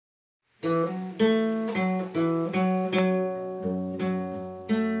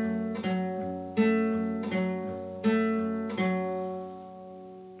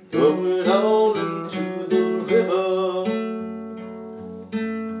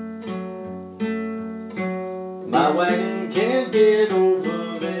wagon can't get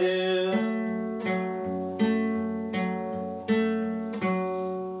over there.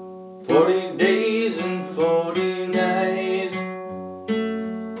 40 days and 40 nights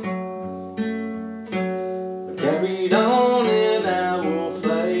I carried on and I will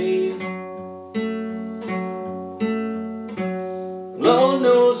fight. Lord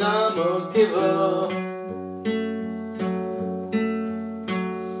knows I'm a giver,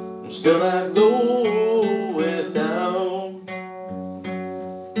 and still I go without.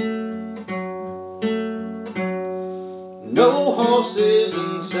 No horses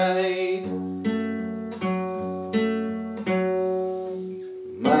in sight,